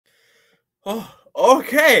Oh,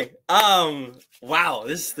 okay. Wow,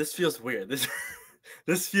 this feels weird. This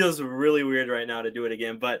this feels really weird right now to do it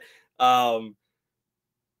again, but um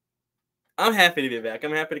I'm happy to be back.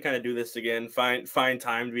 I'm happy to kind of do this again. Find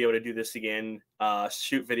time to be able to do this again.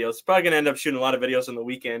 Shoot videos. Probably gonna end up shooting a lot of videos on the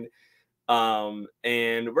weekend. And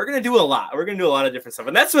we're gonna do a lot. We're gonna do a lot of different stuff,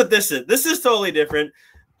 and that's what this is. This is totally different.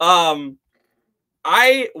 Um,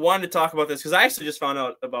 I wanted to talk about this because I actually just found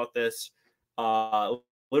out about this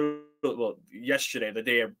literally, well, yesterday, the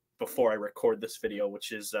day before I record this video,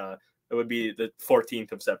 which is it would be the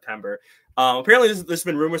 14th of September. Apparently, there's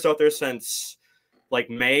been rumors out there since like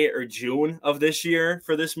May or June of this year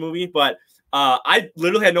for this movie, but I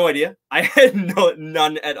literally had no idea. I had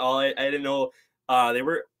none at all. I didn't know they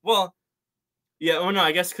were well. Yeah, oh no,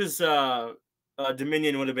 I guess because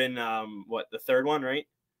Dominion would have been what, the third one, right?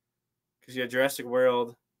 Because you had Jurassic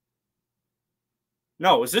World.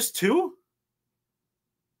 No, was this two?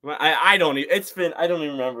 I don't even. It's been. I don't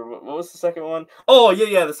even remember. What was the second one? Oh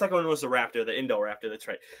yeah. The second one was the Raptor, the Indo Raptor. That's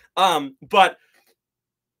right. But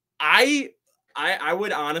I I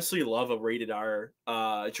would honestly love a rated R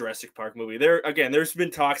Jurassic Park movie. There's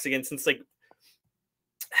been talks again since like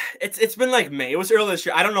it's been like May. It was earlier this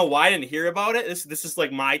year. I don't know why I didn't hear about it. This is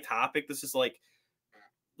like my topic. This is like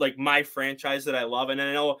my franchise that I love. And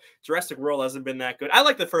I know Jurassic World hasn't been that good. I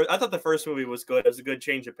thought the first movie was good. It was a good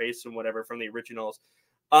change of pace and whatever from the originals.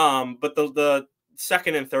 But the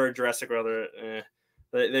second and third Jurassic World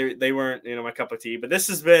they weren't, my cup of tea. But this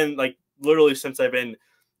has been like literally since I've been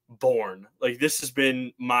born. Like this has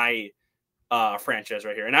been my franchise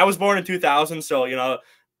right here. And I was born in 2000, so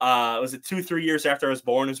was it 2-3 years after I was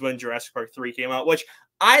born is when Jurassic Park 3 came out, which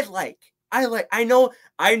I like. I know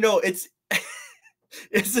it's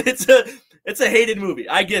it's a hated movie.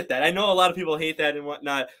 I get that. I know a lot of people hate that and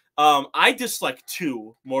whatnot. I dislike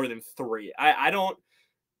 2 more than 3. I don't.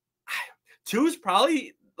 2 is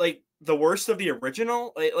probably like the worst of the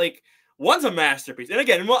original. Like 1's a masterpiece. And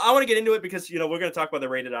again, I want to get into it because we're going to talk about the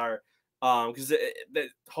rated R, because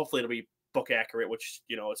hopefully it'll be book accurate, which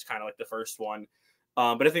it's kind of like the first one.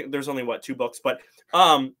 But I think there's only 2 books. But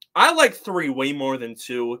I like 3 way more than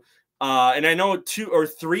 2. And I know 2 or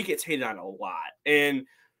 3 gets hated on a lot. And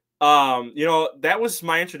that was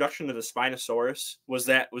my introduction to the Spinosaurus. Was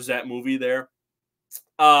that movie there?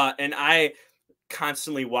 And I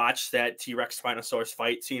constantly watched that T-Rex Spinosaurus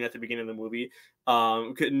fight scene at the beginning of the movie.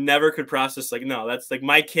 Could process like, no, that's like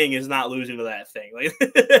my king is not losing to that thing. Like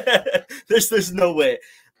there's no way.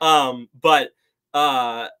 But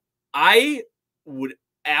I would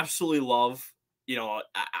absolutely love,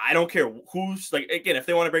 I don't care who's, like, again, if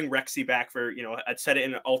they want to bring Rexy back for, I'd set it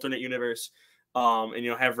in an alternate universe, and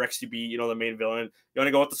have Rexy be, the main villain. You want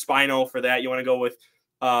to go with the Spino for that. You want to go with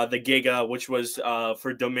the Giga, which was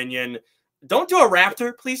for Dominion. Don't do a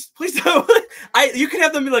Raptor, please don't. You could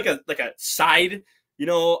have them be like a side,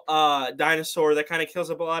 dinosaur that kind of kills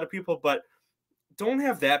up a lot of people, but don't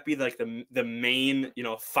have that be like the main,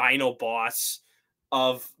 final boss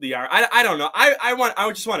of the art. I don't know. I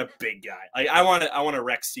would just want a big guy. Like I want a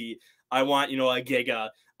Rexy. I want, a Giga.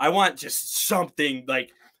 I want just something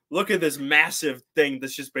like, look at this massive thing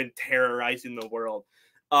that's just been terrorizing the world.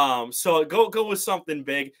 So go with something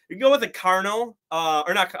big. You can go with a Carno,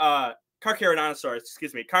 or not Carcharodontosaurus,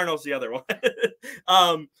 excuse me. Carno's the other one.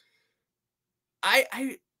 Probably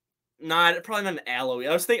not an alloy.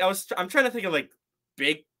 I'm trying to think of like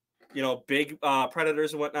big, big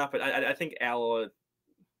predators and whatnot, but I think alloy,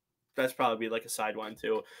 that's probably like a side one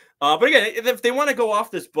too. But again, if they want to go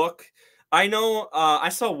off this book, I know I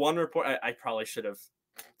saw one report. I probably should have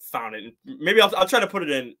found it. Maybe I'll try to put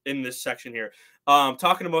it in this section here.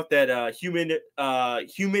 Talking about that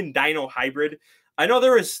human dino hybrid. I know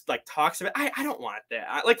there was like talks of it. I don't want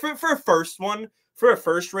that. Like for a first one, for a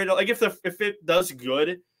first rated, like if it does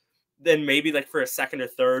good, then maybe like for a second or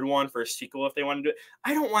third one, for a sequel if they want to do it.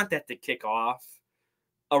 I don't want that to kick off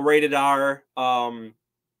a rated R.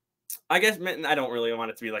 I guess I don't really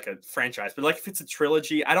want it to be like a franchise, but like if it's a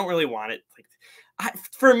trilogy, I don't really want it. Like,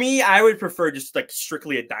 for me, I would prefer just like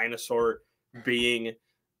strictly a dinosaur being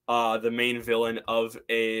the main villain of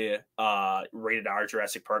a rated R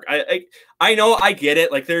Jurassic Park. I know, I get it.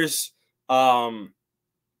 Like there's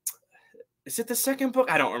is it the second book?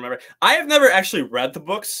 I don't remember. I have never actually read the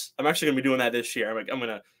books. I'm actually gonna be doing that this year. I'm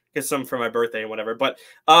gonna get some for my birthday and whatever. But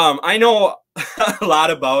I know a lot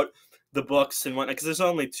about the books and whatnot because there's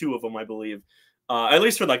only 2 of them, I believe, at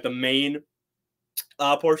least for like the main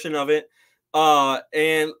portion of it.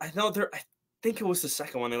 And I know I think it was the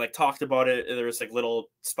second one. They like talked about it. There was like little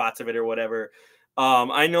spots of it or whatever.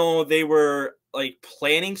 I know they were like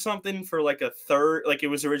planning something for like a third, like it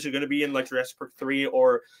was originally going to be in like Jurassic Park 3,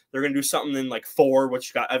 or they're going to do something in like 4,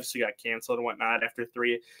 which obviously got canceled and whatnot after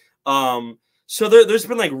 3. So there's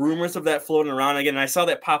been like rumors of that floating around again, and I saw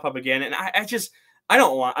that pop up again, and I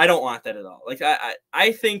don't want that at all. Like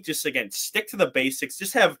I think just again stick to the basics.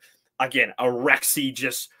 Just have again a Rexy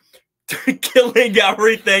just killing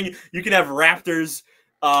everything. You can have raptors,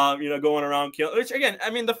 going around killing. Which again,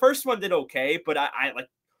 I mean, the first one did okay, but I like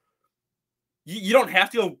you don't have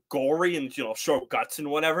to go gory and show guts and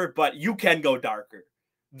whatever, but you can go darker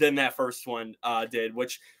than that first one did.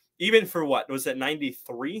 Which even for what was that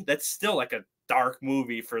 93? That's still like a dark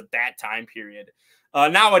movie for that time period.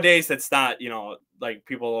 Nowadays, that's not like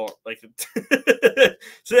people like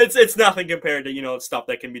so it's nothing compared to stuff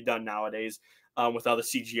that can be done nowadays with all the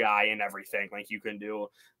CGI and everything like you can do.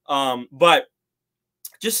 But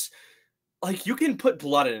just like you can put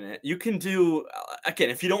blood in it. You can do again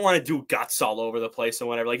if you don't want to do guts all over the place or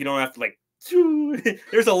whatever. Like you don't have to like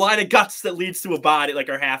there's a line of guts that leads to a body like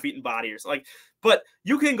our half-eaten body or something. Like, but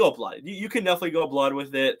you can go blood. You can definitely go blood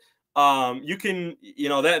with it. You can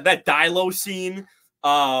that Dilo scene,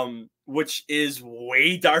 which is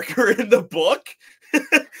way darker in the book.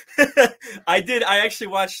 I actually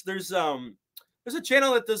watched. There's a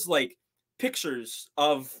channel that does like pictures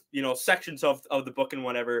of sections of the book and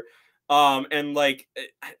whatever. And like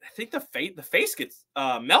I think the face gets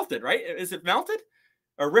melted, right? Is it melted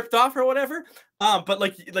or ripped off or whatever? But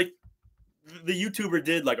like the YouTuber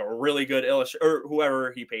did like a really good illustration, or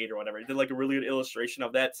whoever he paid or whatever, he did like a really good illustration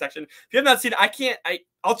of that section. If you have not seen it,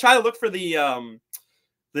 I'll try to look for the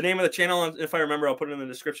name of the channel, and if I remember, I'll put it in the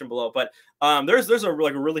description below. But there's a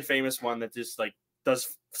really famous one that just like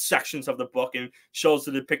does sections of the book and shows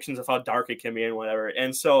the depictions of how dark it can be and whatever.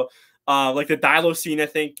 And so like the Dilo scene, I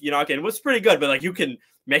think again was pretty good, but like you can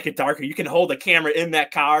make it darker. You can hold the camera in that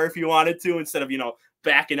car if you wanted to, instead of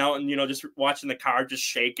backing out and just watching the car just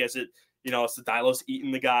shake as it it's the Dilo's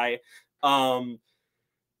eating the guy. You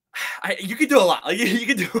could do a lot. Like you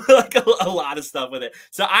could do like a lot of stuff with it.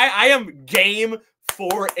 So I am game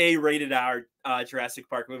for a rated R Jurassic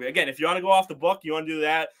Park movie. Again, if you want to go off the book, you want to do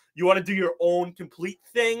that. You want to do your own complete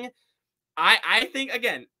thing. I think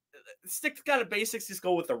again, stick to kind of basics. Just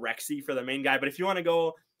go with the Rexy for the main guy. But if you want to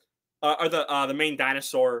go or the main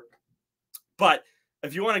dinosaur, but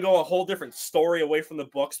if you want to go a whole different story away from the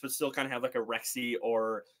books, but still kind of have like a Rexy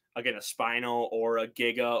or again a Spino or a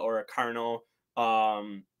Giga or a Carno, or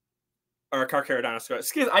a Carcharodontosaurus.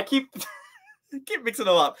 Excuse me, I keep mixing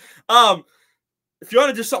them up. If you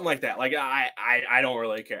want to do something like that, like I don't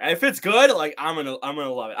really care. If it's good, like I'm gonna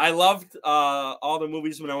love it. I loved all the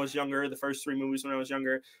movies when I was younger, the first 3 movies when I was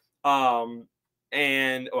younger. And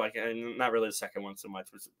not really the second one so much.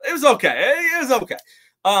 It was okay. It was okay.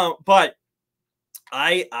 But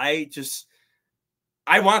I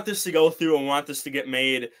want this to go through and want this to get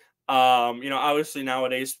made. Obviously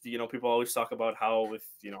nowadays, people always talk about how with,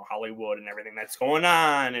 Hollywood and everything that's going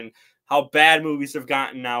on and how bad movies have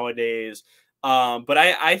gotten nowadays. But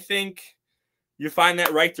I think you find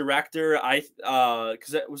that right director.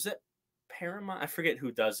 Cause was it Paramount? I forget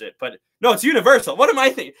who does it, but no, it's Universal. What am I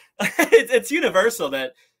thinking? It's Universal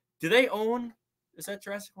do they own, is that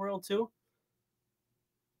Jurassic World too?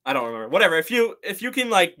 I don't remember. Whatever. If you can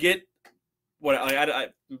like get what I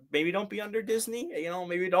maybe don't be under Disney,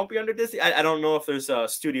 maybe don't be under Disney. I don't know if there's a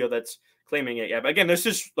studio that's claiming it yet. But again, there's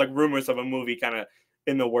just like rumors of a movie kind of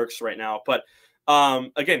in the works right now. But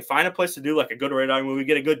again, find a place to do like a good rated R movie,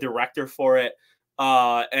 get a good director for it.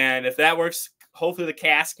 And if that works, hopefully the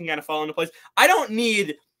cast can kind of fall into place. I don't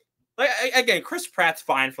need like again, Chris Pratt's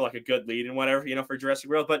fine for like a good lead and whatever, for Jurassic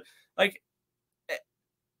World. But like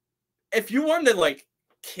if you wanted to like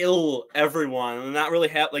kill everyone and not really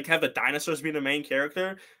have the dinosaurs be the main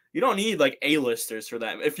character, you don't need like A-listers for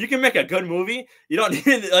that. If you can make a good movie, you don't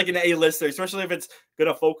need like an A-lister, especially if it's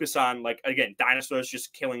gonna focus on like again dinosaurs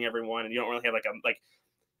just killing everyone, and you don't really have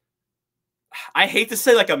I hate to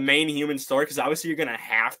say like a main human story because obviously you're gonna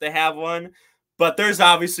have to have one, but there's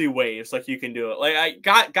obviously ways like you can do it. Like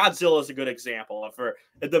Godzilla is a good example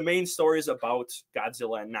of the main story is about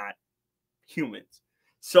Godzilla and not humans.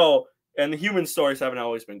 So. And the human stories haven't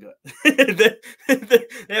always been good. they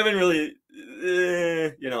haven't really,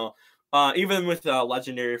 even with the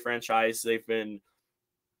Legendary franchise, they've been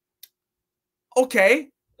okay.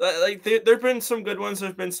 Like there've been some good ones,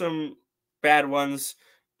 there've been some bad ones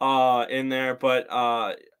in there, but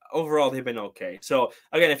overall they've been okay. So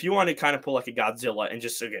again, if you want to kind of pull like a Godzilla and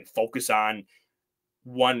just again focus on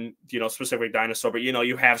one, specific dinosaur, but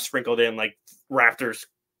you have sprinkled in like raptors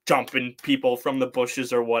jumping people from the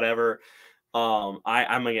bushes or whatever. I'm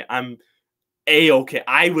okay.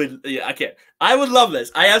 I would, yeah, okay. I would love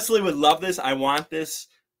this. I absolutely would love this. I want this.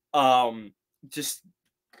 Just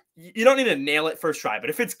you don't need to nail it first try, but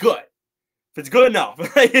if it's good enough,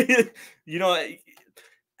 you know,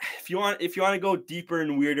 if you want to go deeper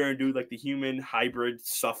and weirder and do like the human hybrid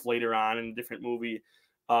stuff later on in a different movie,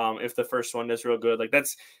 if the first one is real good, like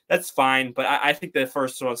that's fine. But I think the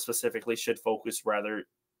first one specifically should focus rather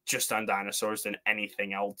just on dinosaurs than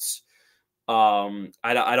anything else. I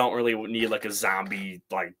don't really need like a zombie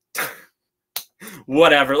like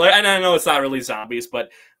whatever. Like, and I know it's not really zombies,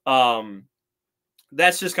 but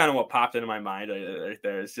that's just kind of what popped into my mind right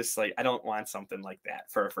there. It's just like I don't want something like that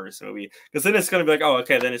for a first movie because then it's gonna be like, oh,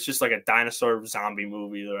 okay, then it's just like a dinosaur zombie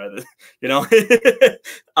movie, you know.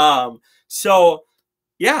 So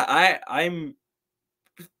yeah, I'm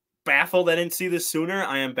baffled I didn't see this sooner.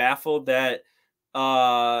 I am baffled that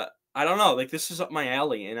I don't know, like this is up my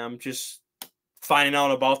alley, and I'm just finding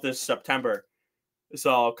out about this September.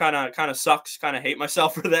 So kind of sucks. Kind of hate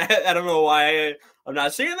myself for that. I don't know why I'm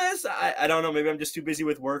not seeing this. I don't know. Maybe I'm just too busy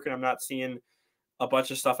with work and I'm not seeing a bunch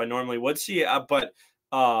of stuff I normally would see. But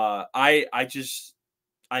I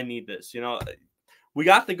need this. You know, we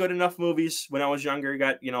got the good enough movies when I was younger.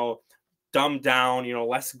 Got, you know, dumbed down. You know,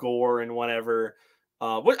 less gore and whatever.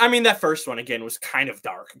 I mean, that first one again was kind of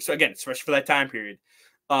dark. So again, especially for that time period.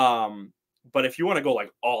 But if you want to go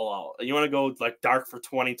like all out, you want to go like dark for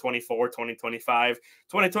 2024, 2025,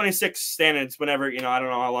 2026 standards, whenever, you know, I don't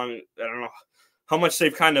know how long, I don't know how much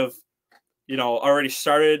they've kind of, you know, already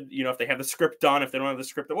started, you know, if they have the script done, if they don't have the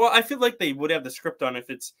script. Well, I feel like they would have the script done if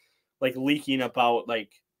it's like leaking about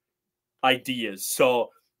like ideas. So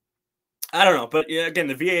I don't know. But yeah, again,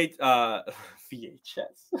 the VHS,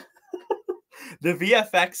 the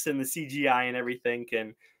VFX and the CGI and everything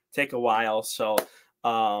can take a while. So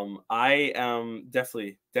I am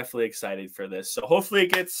definitely excited for this. So hopefully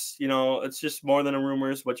it gets, you know, it's just more than a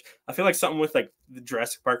rumors, which I feel like something with like the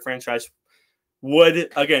Jurassic Park franchise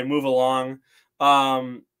would again move along.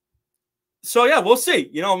 So yeah, we'll see.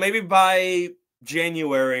 You know, maybe by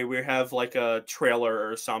January we have like a trailer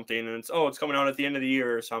or something, and it's coming out at the end of the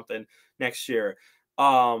year or something next year.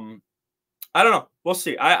 I don't know. We'll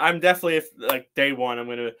see. I'm definitely, if like day one, I'm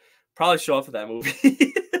gonna probably show up for that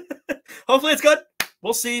movie. Hopefully it's good.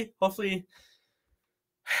 We'll see. Hopefully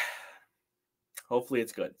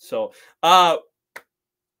it's good. So, wow,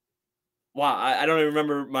 I don't even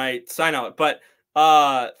remember my sign out, but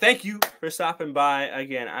thank you for stopping by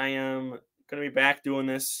again. I am gonna be back doing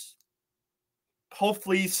this,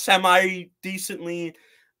 hopefully semi decently.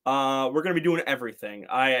 We're gonna be doing everything.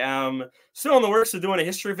 I am still in the works of doing a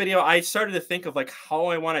history video. I started to think of like how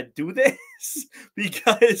I want to do this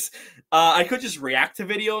because I could just react to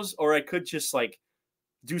videos, or I could just like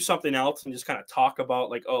do something else and just kind of talk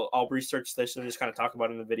about like, oh, I'll research this and just kind of talk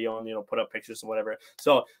about it in the video and, you know, put up pictures and whatever.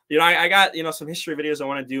 So, you know, I got, you know, some history videos I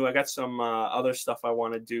want to do. I got some other stuff I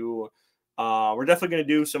want to do. We're definitely going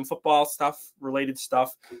to do some football stuff, related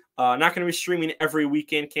stuff. Not going to be streaming every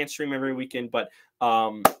weekend. Can't stream every weekend, but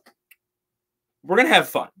we're going to have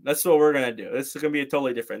fun. That's what we're going to do. This is going to be a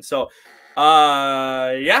totally different. So,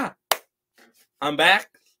 yeah, I'm back.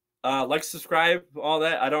 Like, subscribe, all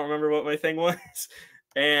that. I don't remember what my thing was.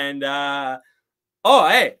 And, oh,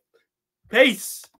 hey, peace.